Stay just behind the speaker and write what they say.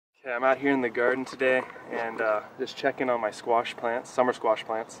Okay, I'm out here in the garden today and just checking on my squash plants, summer squash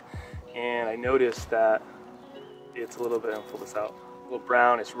plants, and I noticed that it's a little bit, I'll pull this out, a little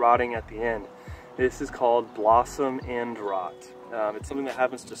brown, it's rotting at the end. This is called blossom end rot. It's something that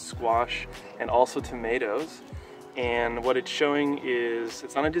happens to squash and also tomatoes, and what it's showing is,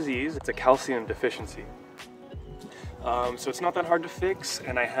 it's not a disease, it's a calcium deficiency. So it's not that hard to fix,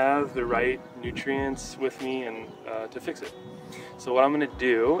 and I have the right nutrients with me and to fix it. So what I'm going to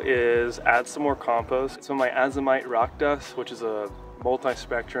do is add some more compost, some of my Azomite rock dust, which is a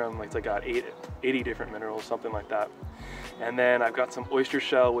multi-spectrum, like it's got 80 different minerals, something like that. And then I've got some oyster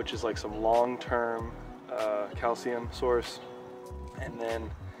shell, which is like some long-term calcium source. And then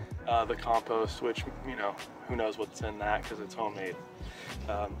the compost, which, you know, who knows what's in that because it's homemade.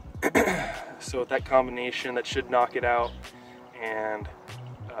 So with that combination, that should knock it out. And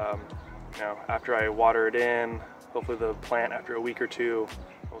you know, after I water it in, hopefully the plant after a week or two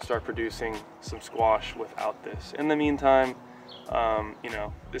will start producing some squash without this. In the meantime, you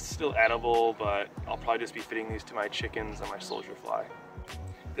know, it's still edible, but I'll probably just be feeding these to my chickens and my soldier fly.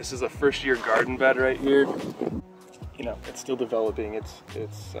 This is a first-year garden bed right here. You know, it's still developing. It's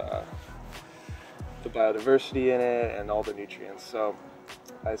the biodiversity in it and all the nutrients. So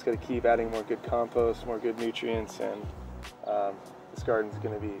I just got to keep adding more good compost, more good nutrients, and this garden's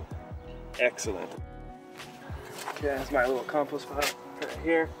going to be excellent. Okay, that's my little compost pile right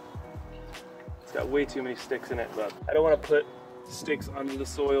here. It's got way too many sticks in it, but I don't want to put sticks under the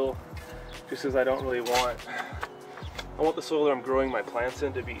soil just because I don't really want, I want the soil that I'm growing my plants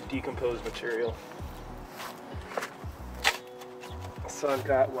in to be decomposed material. So I've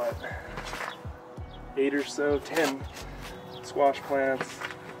got, what, 8 or so, 10 squash plants.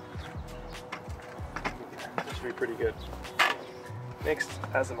 That should be pretty good. Next,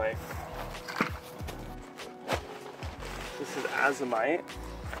 Azomite. This is Azomite,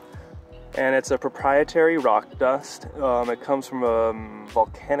 and it's a proprietary rock dust. It comes from a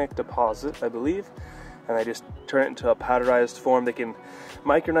volcanic deposit, I believe, and I just turn it into a powderized form. They can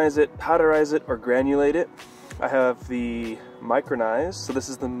micronize it, powderize it, or granulate it. I have the micronized, so this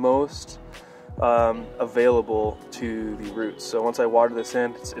is the most available to the roots. So once I water this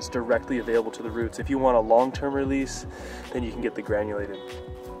in, it's directly available to the roots. If you want a long-term release, then you can get the granulated.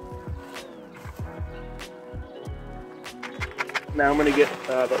 Now I'm going to get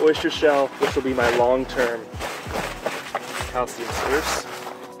the oyster shell, which will be my long-term calcium source.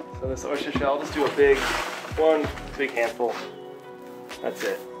 So this oyster shell, I'll just do a big handful. That's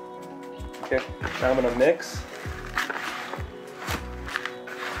it. Okay, now I'm going to mix.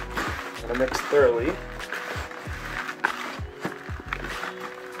 I'm going to mix thoroughly.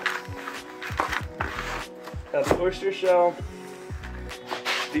 Now the oyster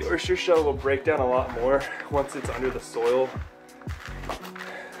shell will break down a lot more once it's under the soil.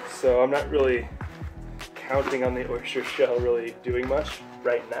 So I'm not really counting on the oyster shell really doing much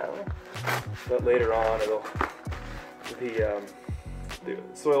right now, but later on the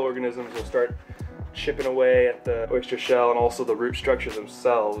soil organisms will start chipping away at the oyster shell and also the root structures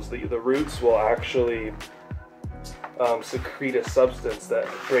themselves. The roots will actually secrete a substance that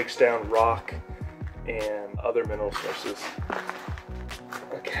breaks down rock and other mineral sources.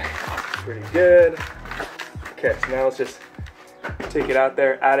 Okay, pretty good. Okay, so now let's just take it out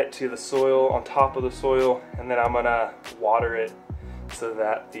there, add it to the soil, on top of the soil, and then I'm gonna water it so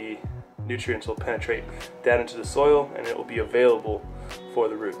that the nutrients will penetrate down into the soil and it will be available for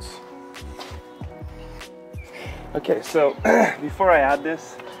the roots. Okay, so before I add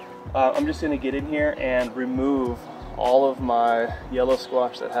this, I'm just gonna get in here and remove all of my yellow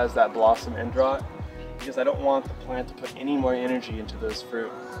squash that has that blossom end rot, because I don't want the plant to put any more energy into those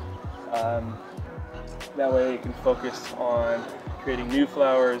fruit. That way it can focus on creating new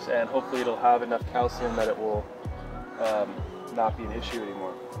flowers, and hopefully it'll have enough calcium that it will not be an issue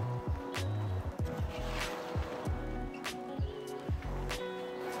anymore.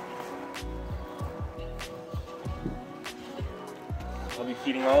 I'll be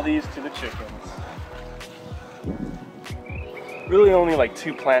feeding all these to the chickens. Really only like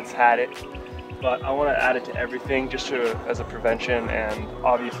 2 plants had it, but I want to add it to everything just as a prevention, and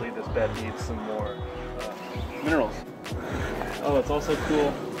obviously this bed needs some more minerals. Oh, it's also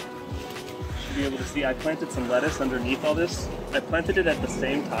cool. You should be able to see I planted some lettuce underneath all this. I planted it at the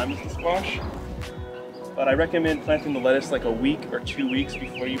same time as the squash, but I recommend planting the lettuce like a week or 2 weeks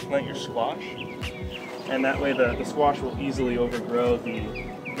before you plant your squash. And that way the squash will easily overgrow the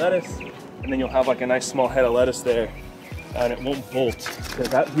lettuce, and then you'll have like a nice small head of lettuce there, and it won't bolt.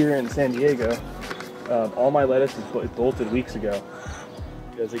 Because out here in San Diego, all my lettuce is bolted weeks ago,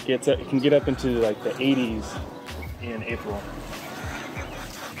 because it can get up into like the 80s in April.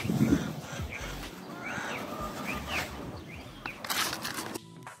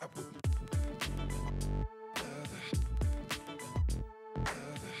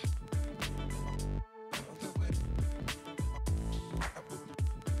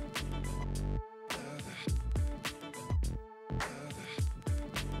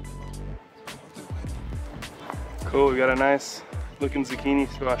 Cool, we got a nice looking zucchini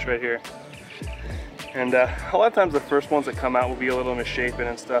squash right here. And a lot of times the first ones that come out will be a little misshapen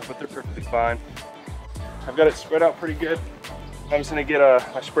and stuff, but they're perfectly fine. I've got it spread out pretty good. I'm just gonna get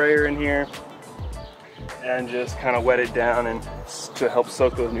my sprayer in here and just kind of wet it down and to help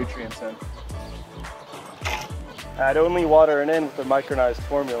soak those nutrients in. I'd only water it in with the micronized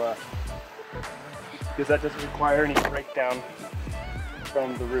formula because that doesn't require any breakdown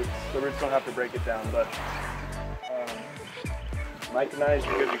from the roots. The roots don't have to break it down, but micronized,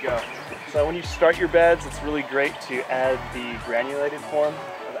 you're good to go. So when you start your beds, it's really great to add the granulated form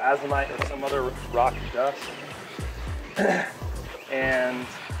of azomite or some other rock dust. and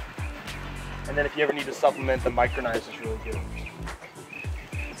then if you ever need to supplement, the micronized is really good.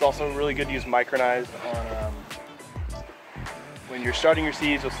 It's also really good to use micronized on when you're starting your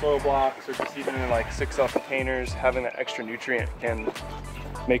seeds with soil blocks or just even in like 6-cell containers. Having that extra nutrient can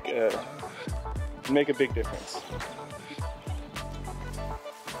make a big difference.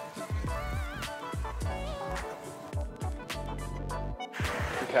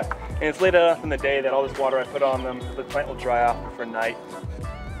 Okay, and it's late enough in the day that all this water I put on them, the plant will dry off before night.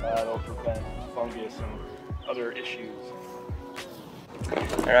 It'll prevent fungus and other issues.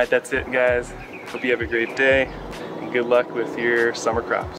 All right, that's it, guys. Hope you have a great day, and good luck with your summer crops.